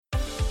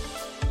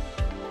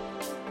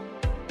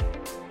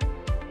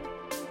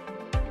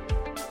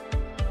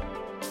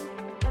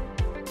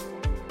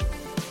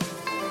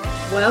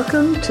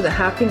Welcome to the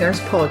Happy Nurse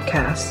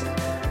Podcast.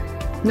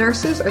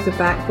 Nurses are the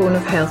backbone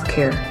of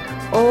healthcare,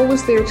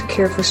 always there to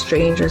care for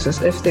strangers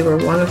as if they were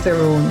one of their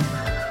own,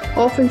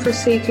 often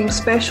forsaking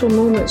special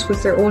moments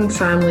with their own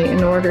family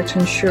in order to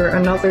ensure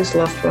another's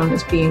loved one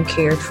is being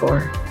cared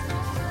for.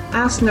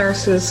 As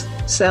nurses,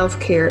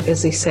 self-care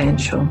is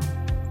essential.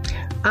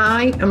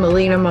 I am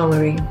Elena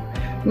Mullery,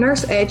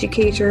 nurse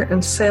educator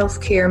and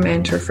self-care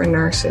mentor for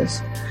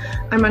nurses.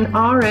 I'm an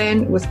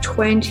RN with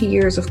 20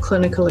 years of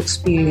clinical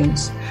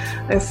experience.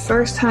 I have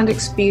first-hand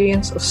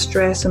experience of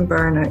stress and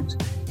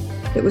burnout.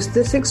 It was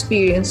this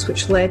experience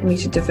which led me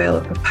to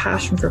develop a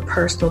passion for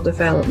personal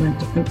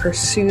development and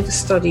pursue the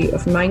study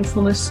of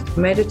mindfulness,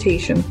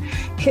 meditation,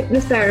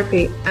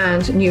 hypnotherapy,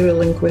 and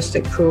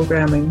neuro-linguistic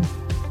programming.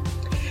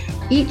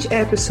 Each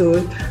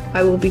episode,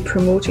 I will be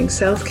promoting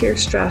self-care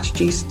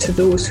strategies to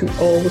those who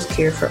always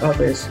care for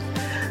others.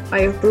 I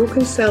have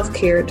broken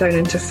self-care down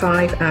into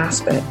 5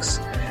 aspects: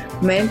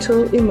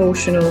 mental,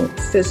 emotional,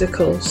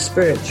 physical,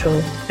 spiritual,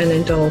 and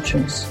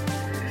indulgence,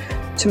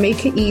 to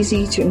make it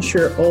easy to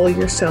ensure all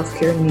your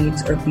self-care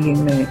needs are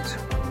being met.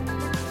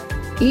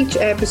 Each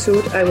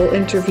episode, I will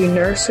interview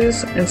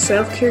nurses and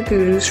self-care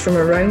gurus from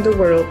around the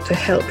world to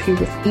help you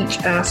with each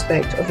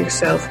aspect of your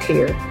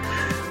self-care.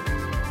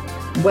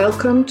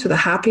 Welcome to the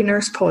Happy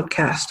Nurse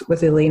Podcast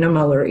with Elena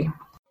Mullery.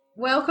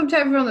 Welcome to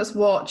everyone that's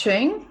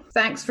watching.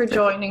 Thanks for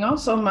joining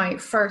us on my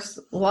first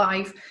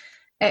live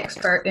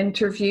expert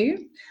interview.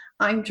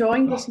 I'm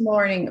joined this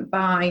morning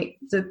by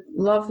the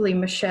lovely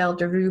Michelle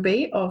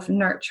deRoubaix of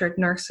Nurtured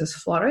Nurses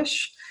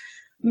Flourish.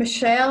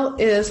 Michelle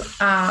is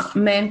a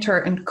mentor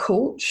and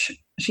coach.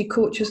 She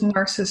coaches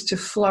nurses to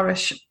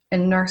flourish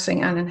in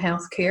nursing and in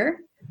healthcare.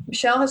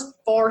 Michelle has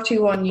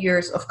 41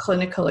 years of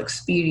clinical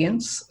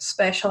experience,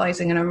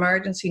 specialising in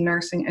emergency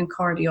nursing and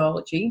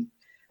cardiology.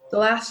 The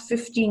last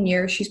 15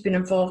 years, she's been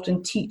involved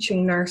in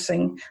teaching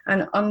nursing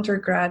at an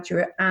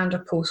undergraduate and a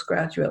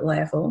postgraduate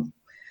level.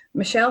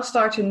 Michelle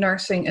started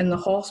nursing in the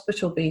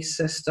hospital-based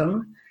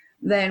system,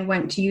 then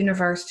went to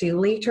university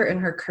later in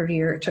her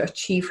career to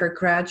achieve her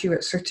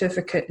graduate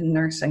certificate in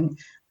nursing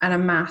and a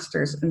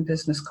master's in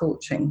business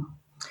coaching.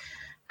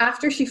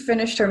 After she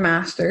finished her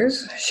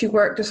master's, she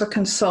worked as a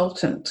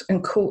consultant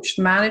and coached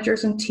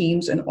managers and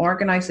teams in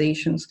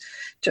organizations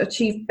to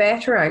achieve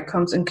better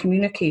outcomes in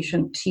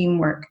communication,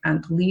 teamwork,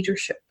 and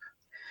leadership.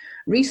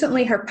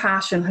 Recently, her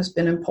passion has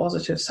been in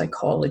positive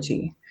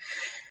psychology.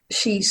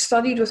 She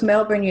studied with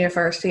Melbourne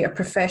University, a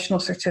professional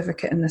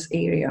certificate in this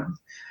area.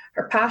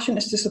 Her passion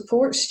is to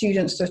support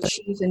students to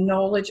achieve the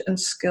knowledge and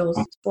skills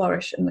to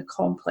flourish in the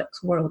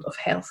complex world of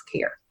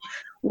healthcare.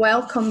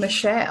 Welcome,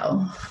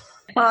 Michelle.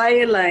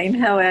 Hi, Elaine.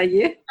 How are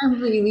you?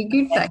 I'm really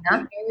good, thank you.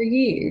 How are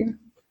you?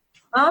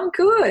 I'm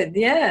good.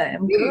 Yeah,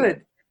 I'm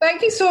good.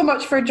 Thank you so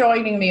much for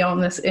joining me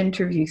on this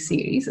interview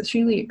series. It's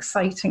really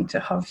exciting to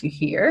have you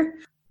here.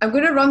 I'm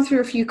going to run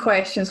through a few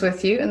questions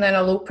with you and then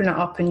I'll open it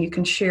up and you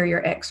can share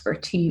your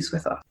expertise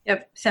with us.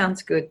 Yep,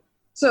 sounds good.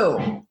 So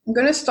I'm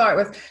going to start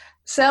with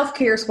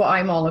self-care is what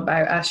I'm all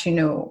about, as you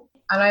know,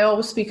 and I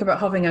always speak about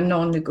having a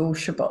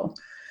non-negotiable.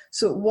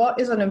 So what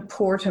is an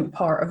important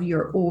part of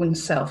your own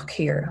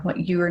self-care, like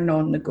your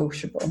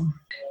non-negotiable?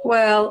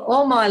 Well,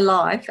 all my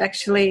life,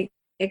 actually,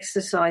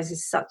 exercise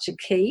is such a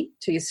key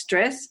to your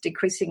stress,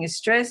 decreasing your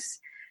stress,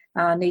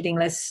 needing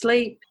less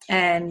sleep,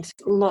 and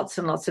lots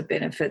of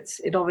benefits.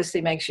 It obviously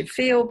makes you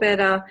feel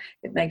better,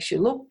 it makes you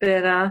look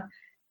better,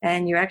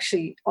 and you're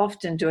actually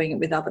often doing it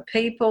with other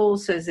people.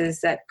 So there's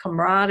that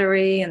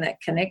camaraderie and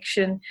that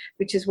connection,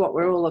 which is what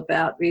we're all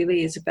about,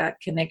 really, is about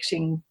connect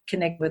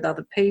with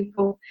other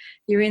people.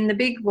 You're in the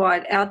big,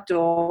 wide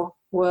outdoor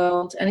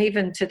world. And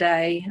even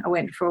today, I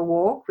went for a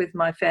walk with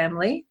my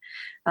family,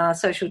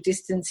 social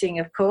distancing,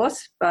 of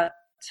course, but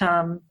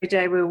every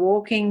day we're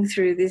walking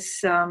through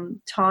this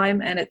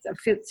time and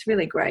it's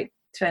really great.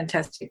 It's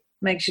fantastic.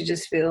 Makes you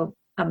just feel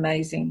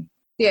amazing.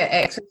 Yeah,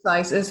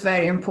 exercise is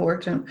very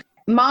important.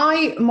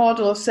 My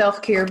model of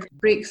self-care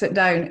breaks it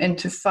down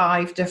into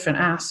 5 different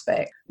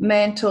aspects: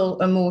 mental,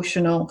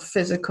 emotional,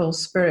 physical,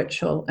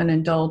 spiritual, and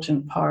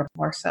indulgent part of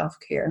our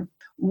self-care.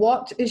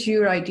 What is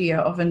your idea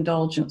of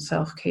indulgent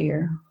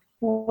self-care?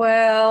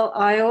 Well,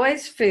 I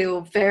always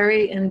feel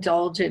very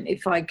indulgent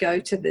if I go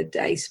to the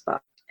day spa.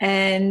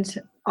 And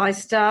I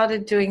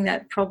started doing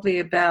that probably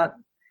about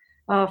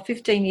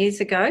 15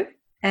 years ago.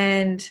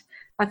 And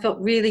I felt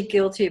really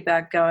guilty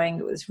about going.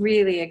 It was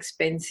really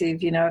expensive,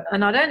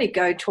 and I'd only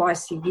go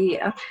twice a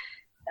year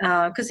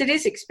because it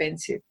is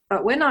expensive.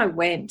 But when I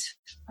went,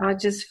 I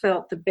just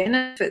felt the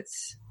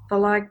benefits for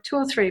like 2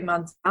 or 3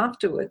 months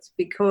afterwards,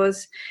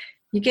 because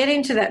you get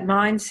into that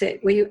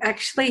mindset where you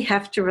actually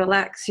have to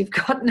relax. You've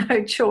got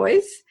no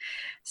choice.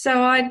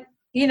 So I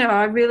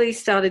really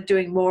started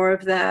doing more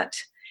of that.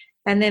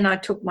 And then I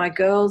took my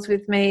girls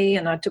with me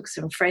and I took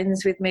some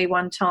friends with me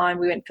one time.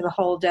 We went for the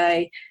whole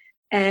day.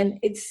 And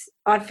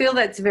I feel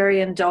that's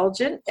very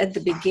indulgent at the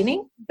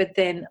beginning, but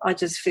then I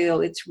just feel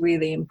it's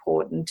really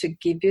important to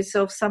give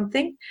yourself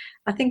something.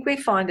 I think we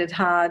find it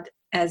hard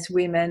as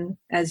women,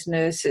 as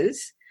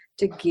nurses,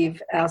 to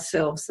give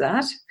ourselves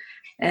that.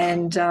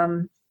 And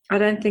I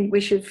don't think we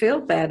should feel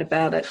bad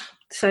about it.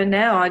 So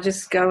now I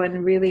just go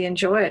and really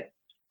enjoy it.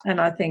 And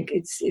I think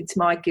it's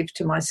my gift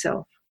to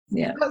myself.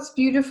 Yeah. That's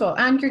beautiful.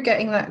 And you're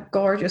getting that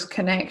gorgeous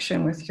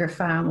connection with your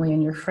family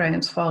and your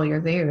friends while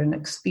you're there and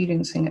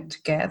experiencing it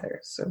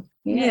together. So,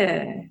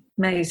 yeah,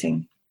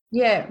 amazing.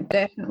 Yeah,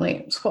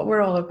 definitely. It's what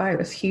we're all about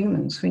as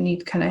humans. We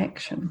need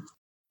connection.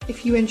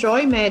 If you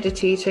enjoy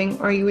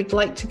meditating or you would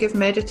like to give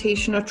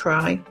meditation a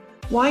try,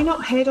 why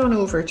not head on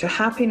over to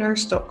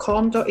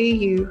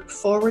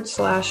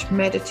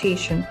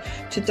happynurse.com.au/meditation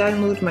to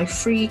download my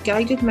free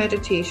guided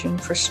meditation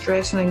for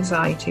stress and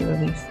anxiety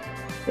relief.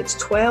 It's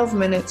 12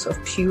 minutes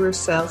of pure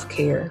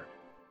self-care.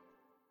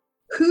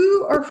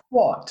 Who or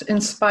what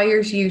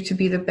inspires you to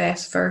be the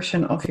best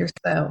version of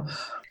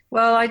yourself?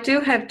 Well, I do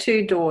have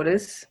 2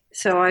 daughters,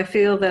 so I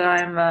feel that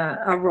I'm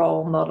a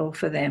role model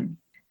for them.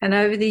 And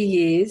over the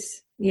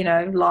years,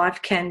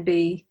 life can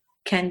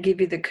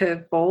give you the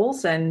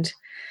curveballs, and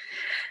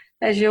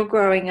as you're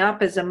growing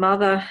up as a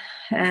mother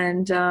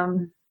and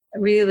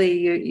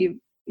really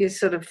you're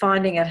sort of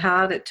finding it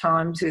hard at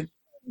times with,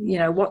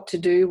 what to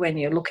do when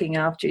you're looking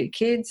after your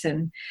kids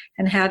and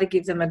how to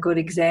give them a good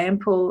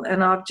example.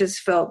 And I've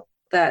just felt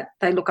that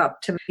they look up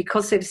to me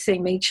because they've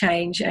seen me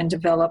change and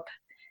develop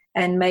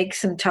and make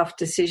some tough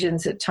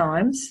decisions at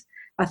times.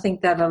 I think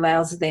that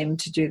allows them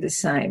to do the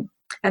same.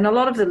 And a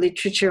lot of the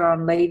literature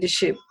on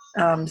leadership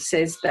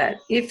says that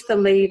if the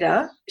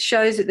leader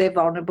shows that they're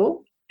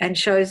vulnerable and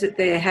shows that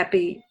they're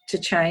happy to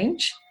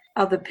change,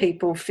 other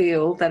people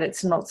feel that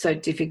it's not so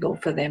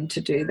difficult for them to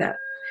do that.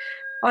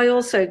 I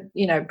also,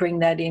 bring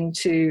that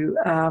into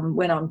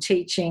when I'm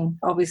teaching.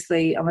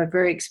 Obviously, I'm a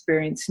very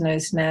experienced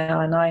nurse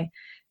now, and I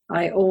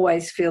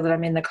always feel that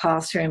I'm in the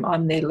classroom,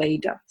 I'm their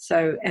leader.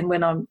 So, and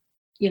when I'm,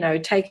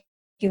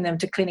 taking them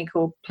to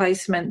clinical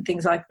placement,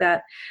 things like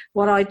that,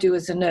 what I do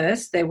as a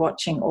nurse, they're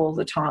watching all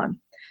the time.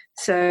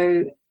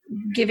 So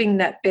giving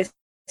that best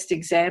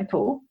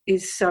example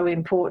is so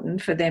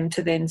important for them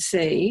to then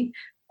see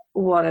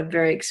what a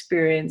very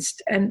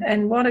experienced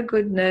and what a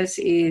good nurse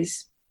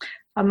is.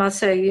 I must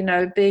say,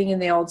 being in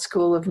the old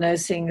school of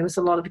nursing, there was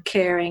a lot of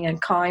caring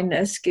and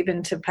kindness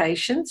given to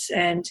patients,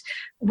 and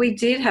we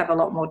did have a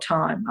lot more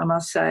time, I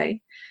must say.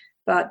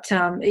 But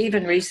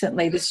even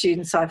recently, the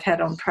students I've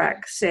had on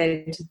prac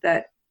said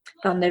that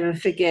they'll never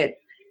forget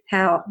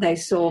how they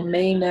saw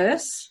me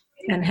nurse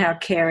and how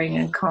caring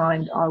and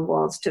kind I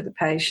was to the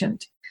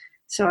patient.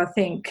 So I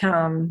think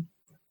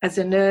as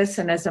a nurse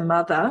and as a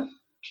mother,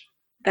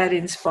 that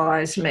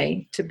inspires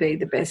me to be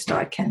the best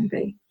I can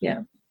be.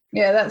 Yeah.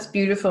 Yeah, that's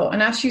beautiful.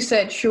 And as you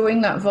said, showing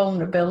that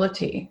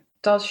vulnerability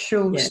does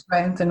show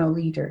strength in a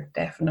leader,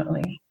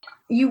 definitely.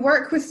 You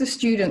work with the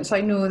students, I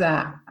know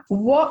that.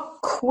 What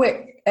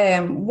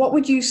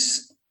would you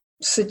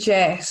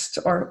suggest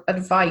or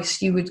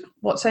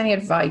what's any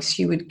advice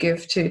you would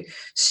give to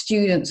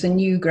students and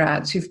new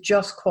grads who've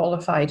just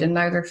qualified and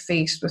now they're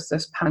faced with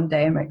this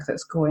pandemic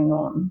that's going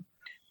on?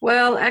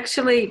 Well,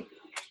 actually,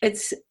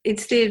 it's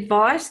the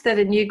advice that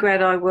a new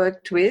grad I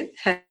worked with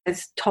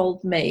has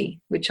told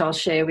me, which I'll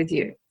share with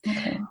you.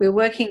 Okay. We're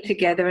working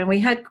together, and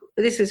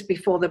this was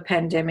before the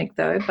pandemic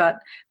though, but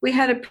we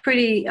had a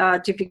pretty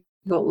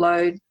difficult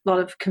load, a lot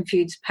of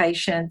confused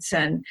patients,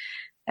 and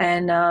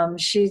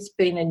she's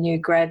been a new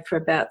grad for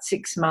about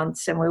 6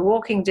 months, and we're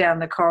walking down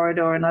the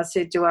corridor, and I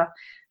said to her,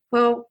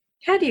 well,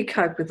 how do you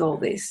cope with all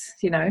this,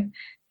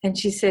 And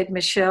she said,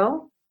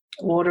 Michelle,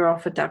 water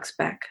off a duck's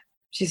back.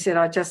 She said,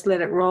 I just let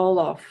it roll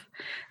off.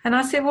 And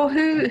I said, well,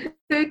 who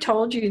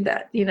told you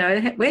that?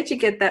 Where'd you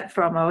get that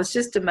from? I was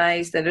just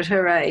amazed that at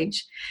her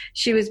age,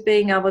 she was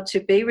being able to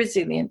be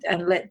resilient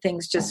and let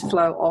things just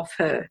flow off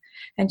her.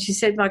 And she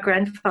said, my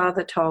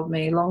grandfather told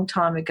me a long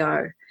time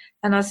ago.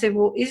 And I said,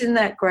 well, isn't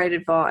that great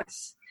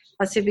advice?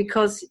 I said,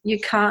 because you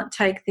can't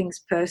take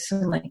things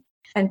personally.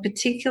 And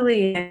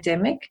particularly in the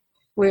pandemic,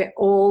 we're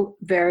all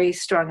very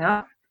strung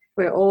up.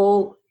 We're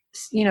all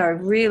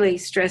really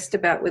stressed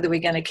about whether we're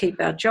going to keep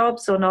our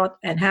jobs or not,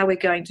 and how we're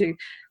going to,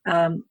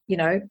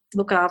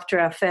 look after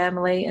our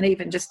family and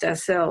even just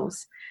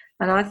ourselves.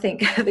 And I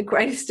think the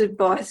greatest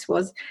advice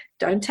was,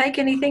 don't take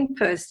anything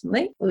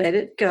personally. Let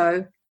it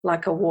go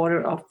like a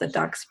water off the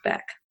duck's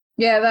back.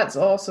 Yeah, that's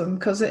awesome,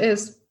 because it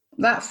is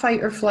that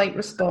fight or flight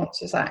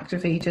response is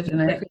activated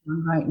in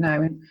everyone right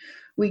now. And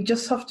we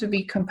just have to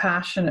be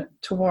compassionate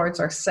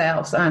towards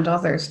ourselves and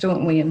others,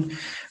 don't we? And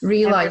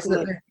realise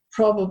that they're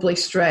probably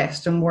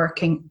stressed and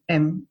working,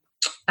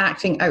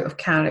 acting out of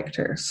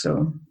character.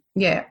 So,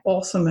 yeah,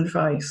 awesome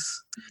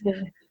advice.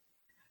 Yeah.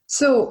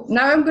 So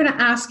now I'm going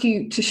to ask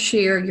you to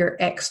share your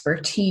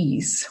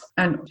expertise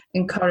and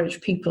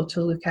encourage people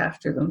to look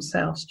after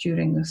themselves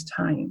during this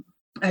time.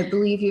 I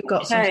believe you've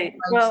got some advice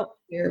to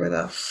share with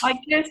us. I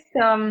guess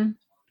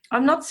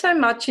I'm not so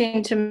much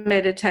into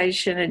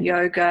meditation and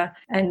yoga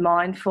and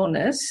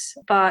mindfulness,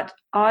 but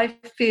I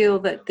feel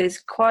that there's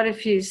quite a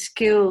few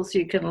skills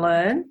you can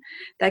learn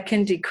that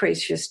can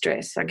decrease your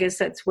stress. I guess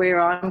that's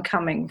where I'm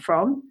coming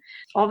from.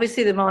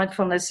 Obviously, the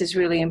mindfulness is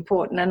really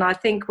important. And I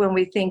think when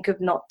we think of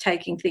not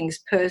taking things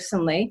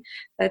personally,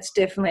 that's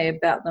definitely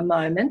about the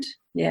moment.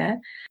 Yeah.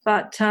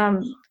 But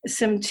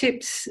some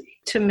tips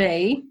to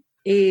me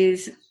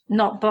is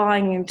not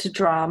buying into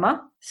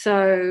drama.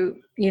 So,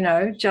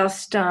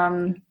 just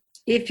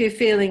if you're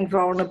feeling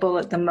vulnerable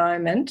at the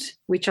moment,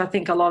 which I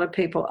think a lot of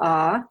people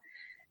are,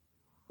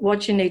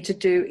 what you need to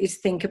do is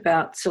think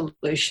about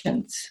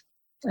solutions.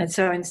 And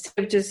so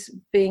instead of just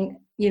being,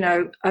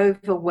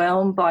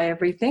 overwhelmed by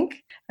everything,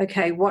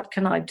 okay, what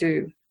can I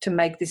do to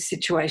make this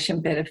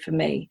situation better for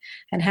me?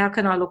 And how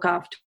can I look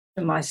after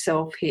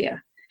myself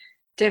here?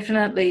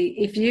 Definitely,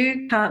 if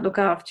you can't look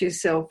after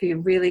yourself, you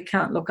really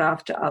can't look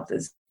after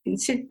others. You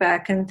sit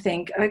back and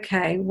think,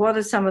 okay, what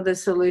are some of the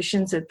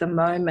solutions at the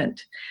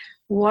moment?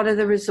 What are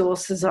the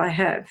resources I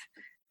have?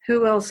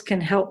 Who else can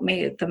help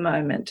me at the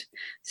moment?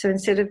 So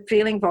instead of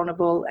feeling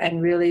vulnerable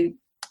and really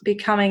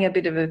becoming a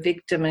bit of a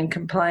victim and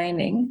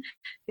complaining,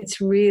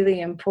 it's really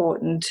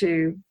important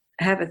to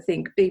have a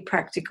think, be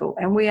practical.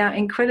 And we are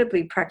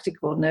incredibly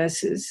practical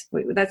nurses.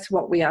 That's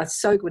what we are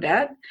so good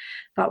at,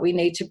 but we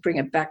need to bring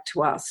it back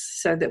to us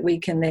so that we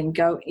can then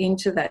go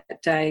into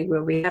that day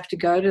where we have to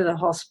go to the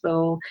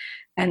hospital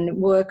and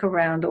work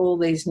around all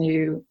these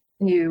new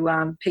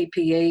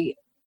PPE,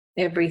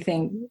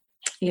 everything,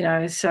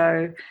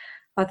 so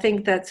I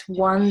think that's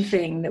one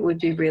thing that would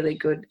be really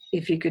good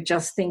if you could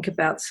just think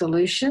about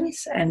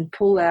solutions and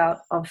pull out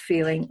of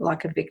feeling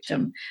like a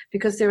victim,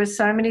 because there are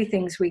so many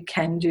things we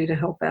can do to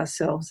help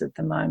ourselves at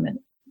the moment.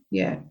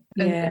 Yeah,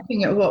 and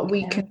looking at what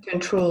we can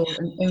control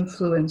and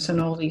influence and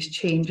all these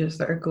changes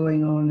that are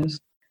going on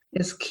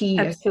is key.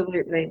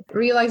 Absolutely.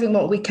 Realising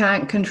what we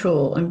can't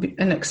control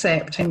and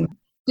accepting.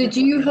 Did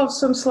you have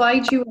some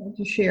slides you want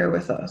to share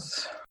with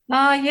us?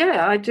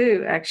 Yeah, I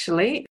do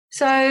actually.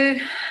 So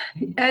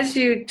as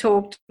you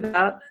talked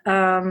about,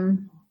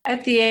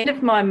 at the end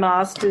of my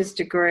master's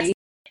degree,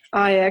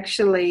 I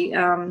actually,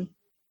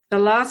 the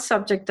last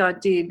subject I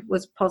did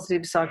was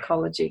positive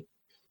psychology,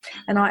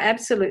 and I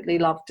absolutely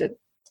loved it.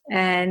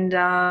 And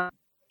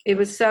it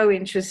was so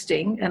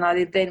interesting, and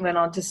I then went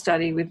on to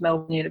study with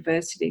Melbourne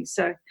University.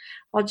 So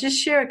I'll just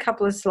share a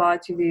couple of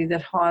slides with you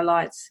that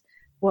highlights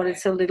what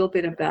it's a little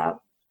bit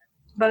about.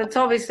 But it's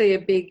obviously a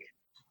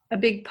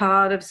big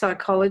part of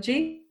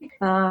psychology.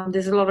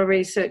 There's a lot of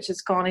research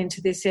that's gone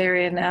into this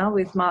area now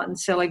with Martin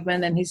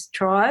Seligman and his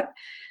tribe.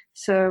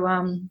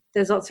 So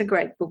there's lots of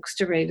great books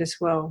to read as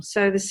well.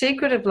 So The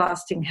Secret of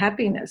Lasting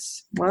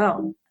Happiness.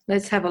 Well,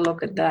 let's have a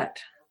look at that.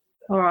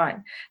 All right.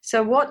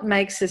 So what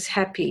makes us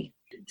happy?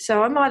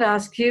 So I might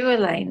ask you,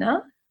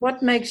 Elena,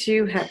 what makes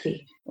you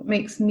happy? What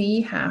makes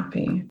me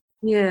happy?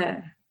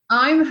 Yeah.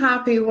 I'm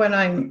happy when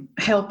I'm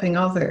helping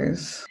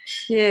others.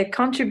 Yeah,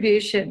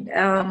 contribution.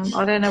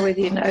 I don't know whether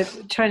you know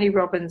Tony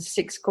Robbins'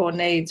 6 core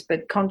needs,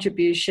 but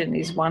contribution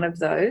is one of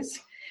those.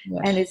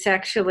 Yeah. And it's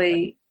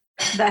actually,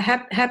 the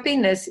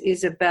happiness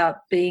is about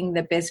being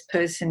the best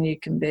person you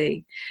can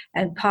be.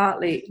 And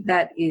partly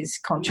that is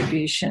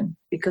contribution,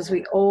 because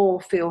we all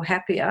feel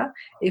happier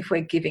if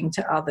we're giving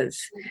to others.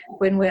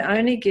 When we're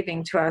only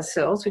giving to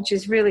ourselves, which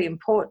is really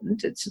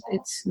important,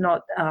 it's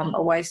not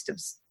a waste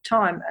of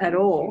time at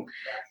all,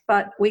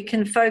 but we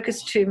can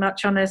focus too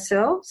much on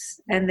ourselves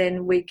and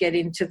then we get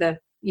into the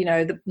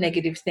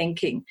negative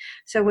thinking.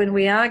 So when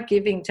we are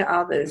giving to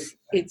others,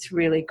 it's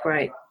really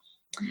great.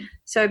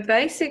 So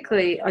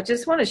basically, I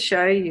just want to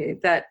show you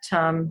that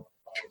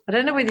I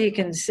don't know whether you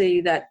can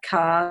see that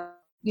car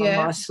on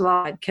my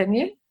slide. Can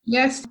you?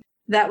 Yes.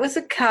 That was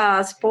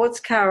a sports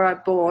car I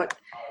bought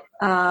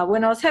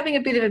when I was having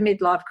a bit of a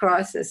midlife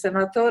crisis, and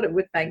I thought it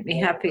would make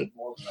me happy.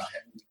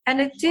 And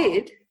it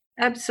did.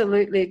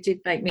 Absolutely, it did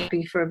make me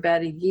happy for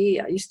about a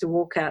year. I used to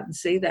walk out and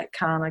see that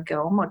car and I'd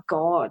go, oh, my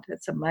God,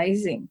 that's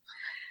amazing.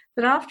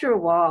 But after a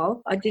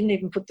while, I didn't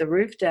even put the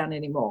roof down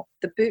anymore.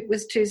 The boot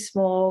was too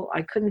small.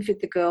 I couldn't fit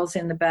the girls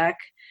in the back.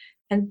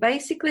 And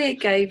basically it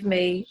gave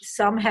me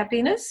some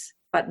happiness,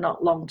 but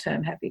not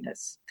long-term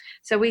happiness.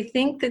 So we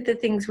think that the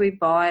things we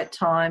buy at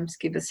times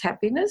give us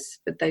happiness,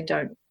 but they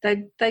don't.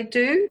 They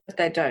do, but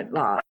they don't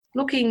last.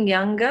 Looking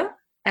younger,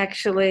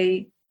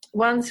 actually,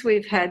 once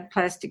we've had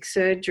plastic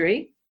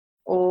surgery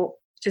or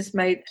just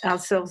made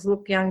ourselves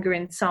look younger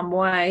in some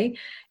way,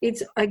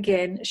 it's,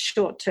 again,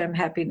 short-term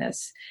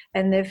happiness.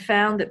 And they've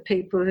found that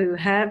people who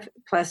have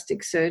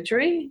plastic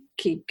surgery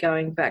keep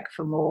going back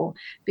for more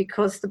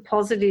because the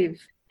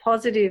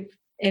positive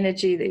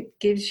energy that it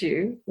gives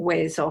you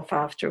wears off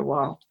after a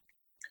while.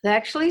 They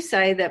actually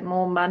say that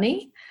more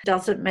money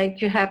doesn't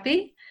make you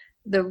happy.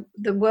 The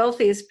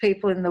wealthiest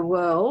people in the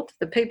world,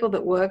 the people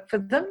that work for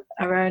them,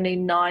 are only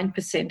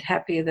 9%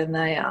 happier than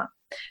they are,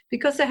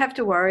 because they have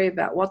to worry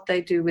about what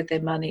they do with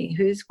their money,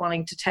 who's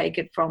wanting to take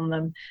it from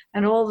them,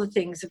 and all the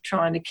things of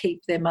trying to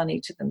keep their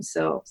money to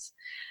themselves.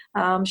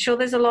 I'm sure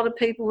there's a lot of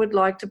people would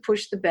like to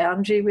push the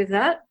boundary with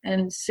that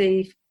and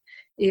see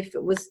if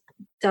it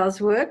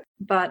does work,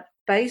 but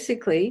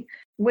basically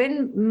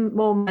when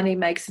more money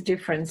makes a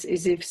difference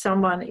is if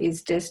someone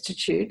is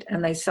destitute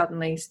and they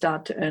suddenly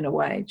start to earn a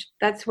wage.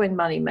 That's when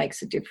money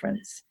makes a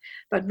difference.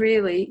 But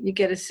really, you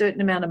get a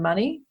certain amount of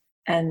money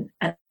and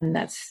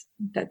that's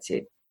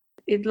it.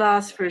 It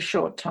lasts for a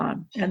short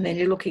time and then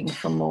you're looking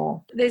for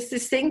more. There's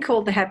this thing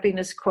called the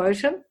happiness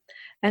quotient,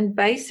 and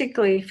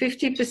basically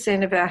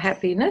 50% of our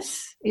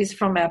happiness is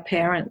from our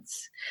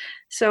parents.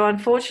 So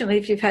unfortunately,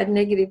 if you've had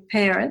negative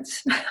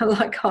parents,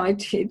 like I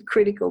did,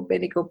 critical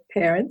medical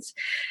parents,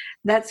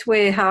 that's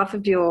where half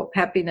of your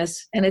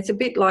happiness, and it's a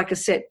bit like a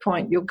set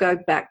point, you'll go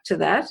back to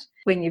that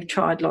when you've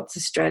tried lots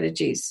of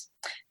strategies.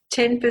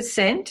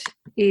 10%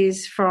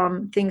 is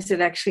from things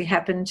that actually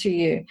happen to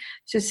you.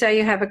 So say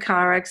you have a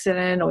car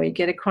accident or you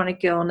get a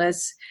chronic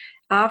illness,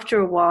 after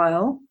a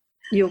while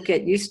you'll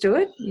get used to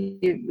it.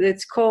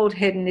 It's called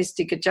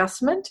hedonistic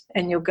adjustment,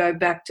 and you'll go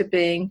back to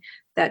being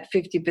that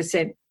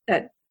 50%,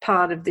 that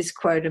part of this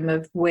quotient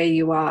of where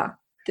you are.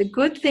 The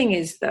good thing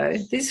is, though,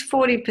 this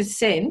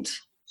 40%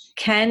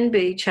 can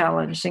be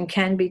challenged and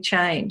can be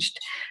changed.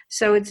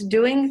 So it's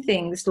doing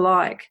things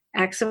like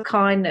acts of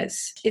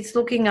kindness. It's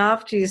looking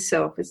after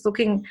yourself. It's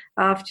looking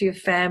after your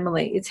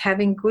family. It's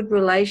having good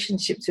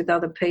relationships with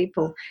other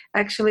people.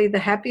 Actually, the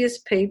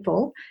happiest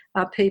people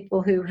are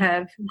people who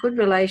have good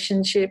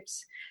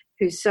relationships,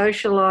 who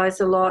socialise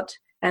a lot,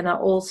 and are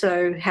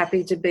also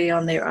happy to be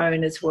on their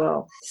own as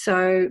well.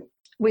 So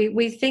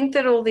we think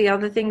that all the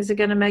other things are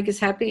going to make us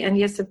happy. And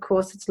yes, of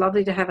course, it's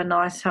lovely to have a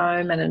nice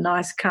home and a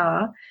nice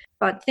car.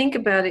 But think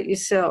about it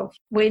yourself.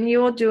 When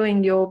you're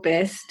doing your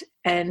best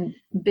and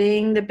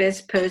being the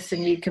best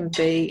person you can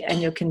be,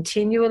 and you're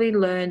continually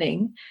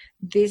learning,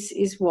 this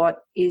is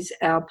what is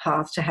our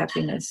path to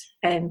happiness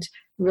and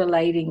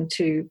relating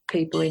to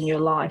people in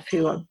your life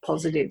who are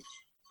positive.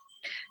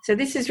 So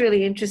this is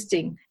really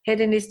interesting.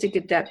 Hedonistic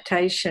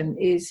adaptation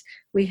is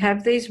we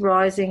have these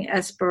rising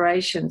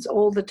aspirations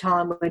all the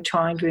time. We're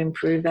trying to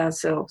improve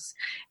ourselves,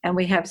 and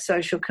we have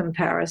social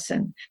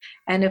comparison.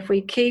 And if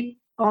we keep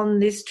on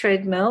this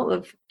treadmill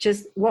of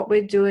just what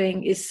we're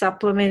doing is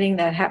supplementing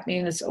that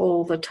happiness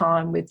all the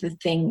time with the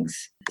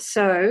things.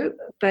 So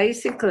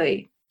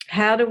basically,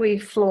 how do we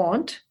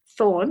flaunt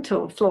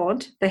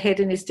the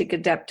hedonistic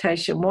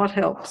adaptation? What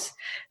helps?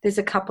 There's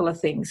a couple of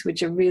things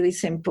which are really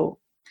simple.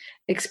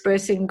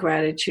 Expressing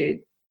gratitude,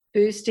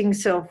 boosting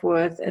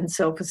self-worth and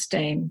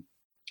self-esteem,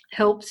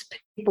 helps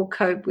people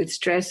cope with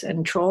stress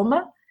and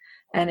trauma,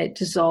 and it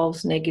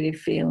dissolves negative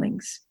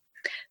feelings.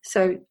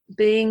 So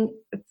being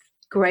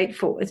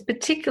grateful, it's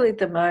particularly at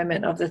the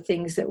moment of the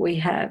things that we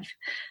have.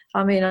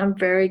 I mean, I'm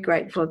very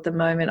grateful at the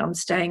moment. I'm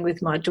staying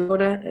with my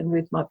daughter and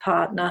with my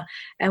partner,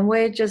 and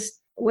we're just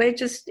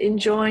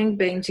enjoying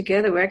being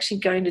together. We're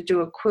actually going to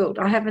do a quilt.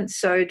 I haven't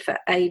sewed for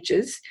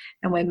ages,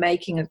 and we're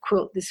making a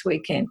quilt this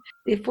weekend.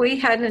 If we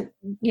hadn't,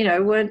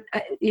 weren't,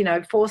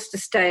 forced to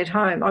stay at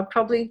home, I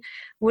probably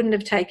wouldn't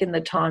have taken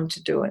the time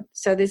to do it.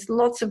 So there's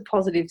lots of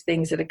positive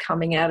things that are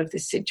coming out of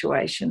this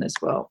situation as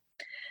well.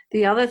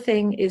 The other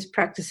thing is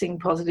practicing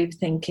positive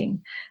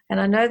thinking.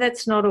 And I know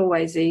that's not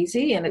always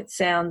easy and it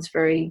sounds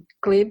very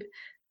glib,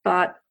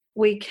 but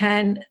we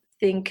can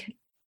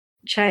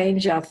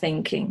change our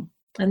thinking.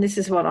 And this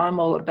is what I'm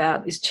all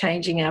about, is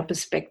changing our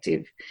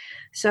perspective.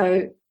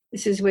 So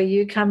this is where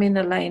you come in,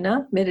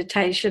 Elena,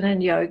 meditation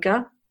and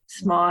yoga,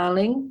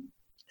 smiling,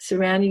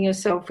 surrounding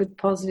yourself with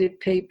positive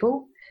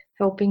people,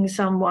 helping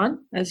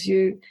someone as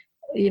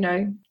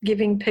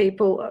giving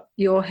people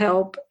your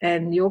help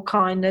and your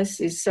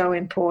kindness is so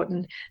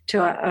important to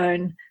our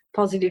own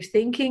positive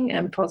thinking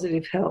and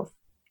positive health.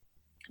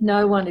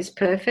 No one is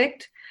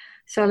perfect,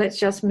 so let's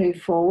just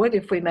move forward.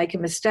 If we make a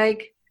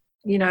mistake,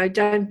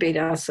 don't beat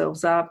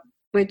ourselves up.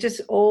 We're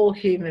just all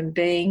human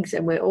beings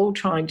and we're all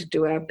trying to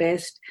do our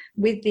best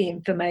with the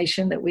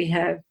information that we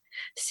have.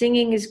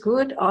 Singing is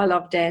good. I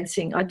love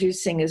dancing. I do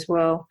sing as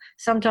well.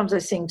 Sometimes I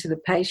sing to the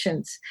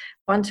patients.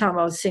 One time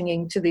I was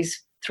singing to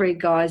these 3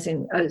 guys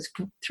in a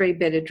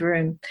 3-bedded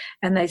room,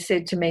 and they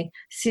said to me,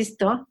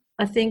 "Sister,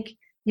 I think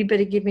you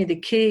better give me the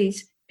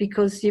keys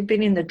because you've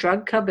been in the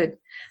drug cupboard."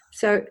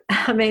 So,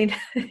 I mean,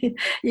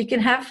 you can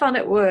have fun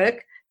at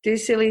work, do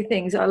silly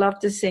things. I love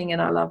to sing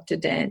and I love to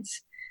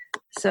dance.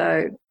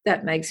 So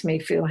that makes me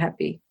feel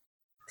happy.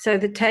 So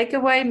the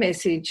takeaway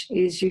message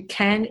is you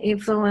can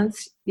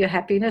influence your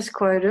happiness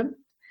quotient,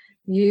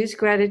 use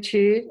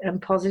gratitude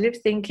and positive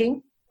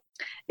thinking.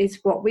 It's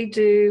what we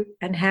do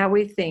and how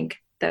we think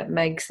that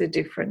makes the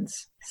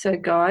difference. So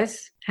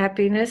guys,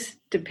 happiness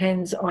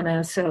depends on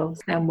ourselves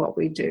and what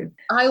we do.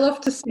 I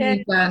love to see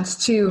you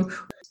dance too.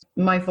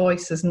 My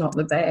voice is not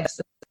the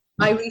best.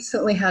 I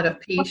recently had a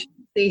patient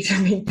say to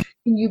me,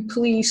 "Can you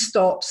please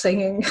stop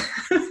singing?"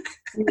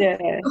 Yeah.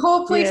 The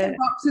whole place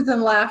erupted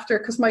in laughter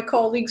because my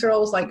colleagues are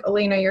always like,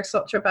 "Elena, you're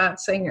such a bad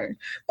singer."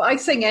 But I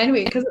sing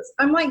anyway because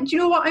I'm like, do you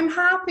know what? I'm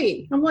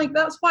happy. I'm like,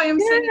 that's why I'm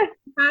singing.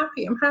 I'm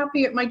happy. I'm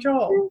happy at my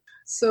job.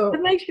 So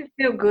it makes you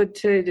feel good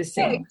too to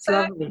sing. Yeah,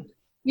 exactly. It's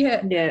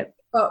lovely. Yeah.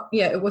 But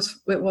yeah, it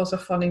was a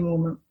funny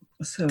moment.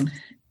 So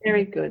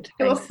Very good.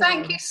 Well,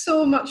 thank you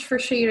so much for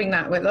sharing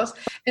that with us.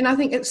 And I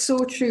think it's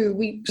so true.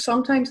 We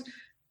sometimes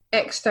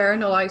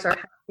externalize our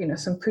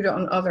happiness and put it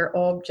on other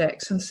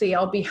objects and say,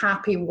 I'll be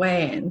happy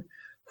when,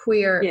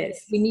 where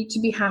we need to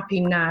be happy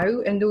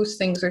now. And those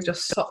things are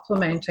just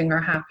supplementing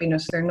our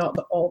happiness. They're not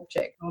the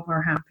object of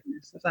our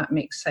happiness, if that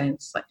makes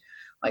sense.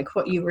 Like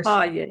what you were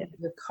saying in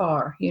the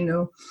car, you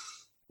know.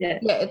 Yeah,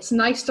 it's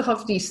nice to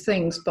have these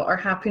things, but our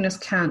happiness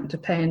can't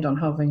depend on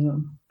having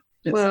them.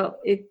 It's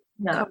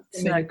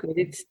no good.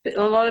 It's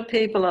a lot of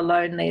people are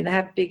lonely. They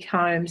have big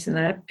homes and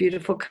they have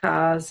beautiful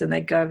cars and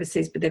they go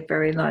overseas, but they're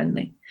very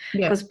lonely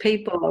because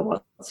people are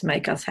what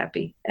make us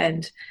happy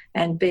and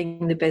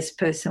being the best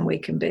person we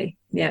can be.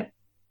 Yeah,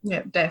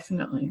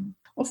 definitely.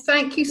 Well,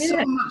 thank you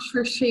so much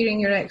for sharing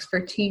your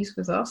expertise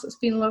with us. It's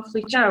been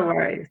lovely. No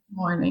worries.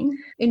 Morning.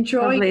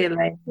 Enjoy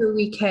your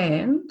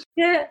weekend.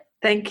 Yeah,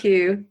 thank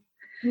you.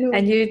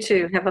 And you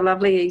too. Have a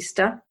lovely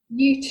Easter.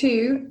 You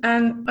too.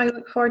 And I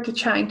look forward to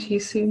chatting to you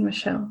soon,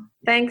 Michelle.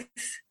 Thanks.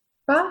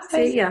 Bye.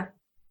 See ya.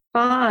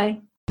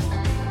 Bye.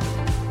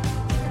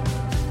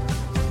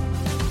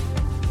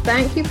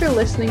 Thank you for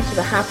listening to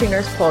the Happy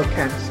Nurse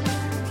podcast.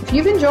 If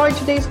you've enjoyed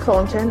today's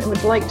content and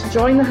would like to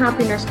join the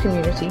Happy Nurse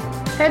community,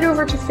 head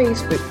over to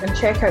Facebook and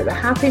check out the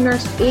Happy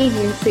Nurse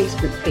AU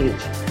Facebook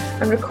page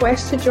and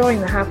request to join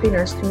the Happy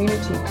Nurse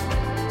community.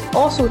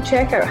 Also,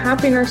 check out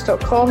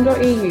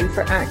happynurse.com.au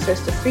for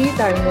access to free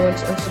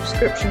downloads and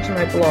subscription to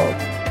my blog.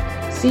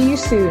 See you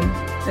soon,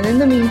 and in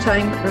the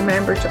meantime,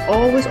 remember to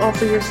always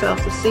offer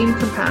yourself the same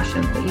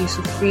compassion that you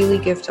so freely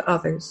give to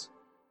others.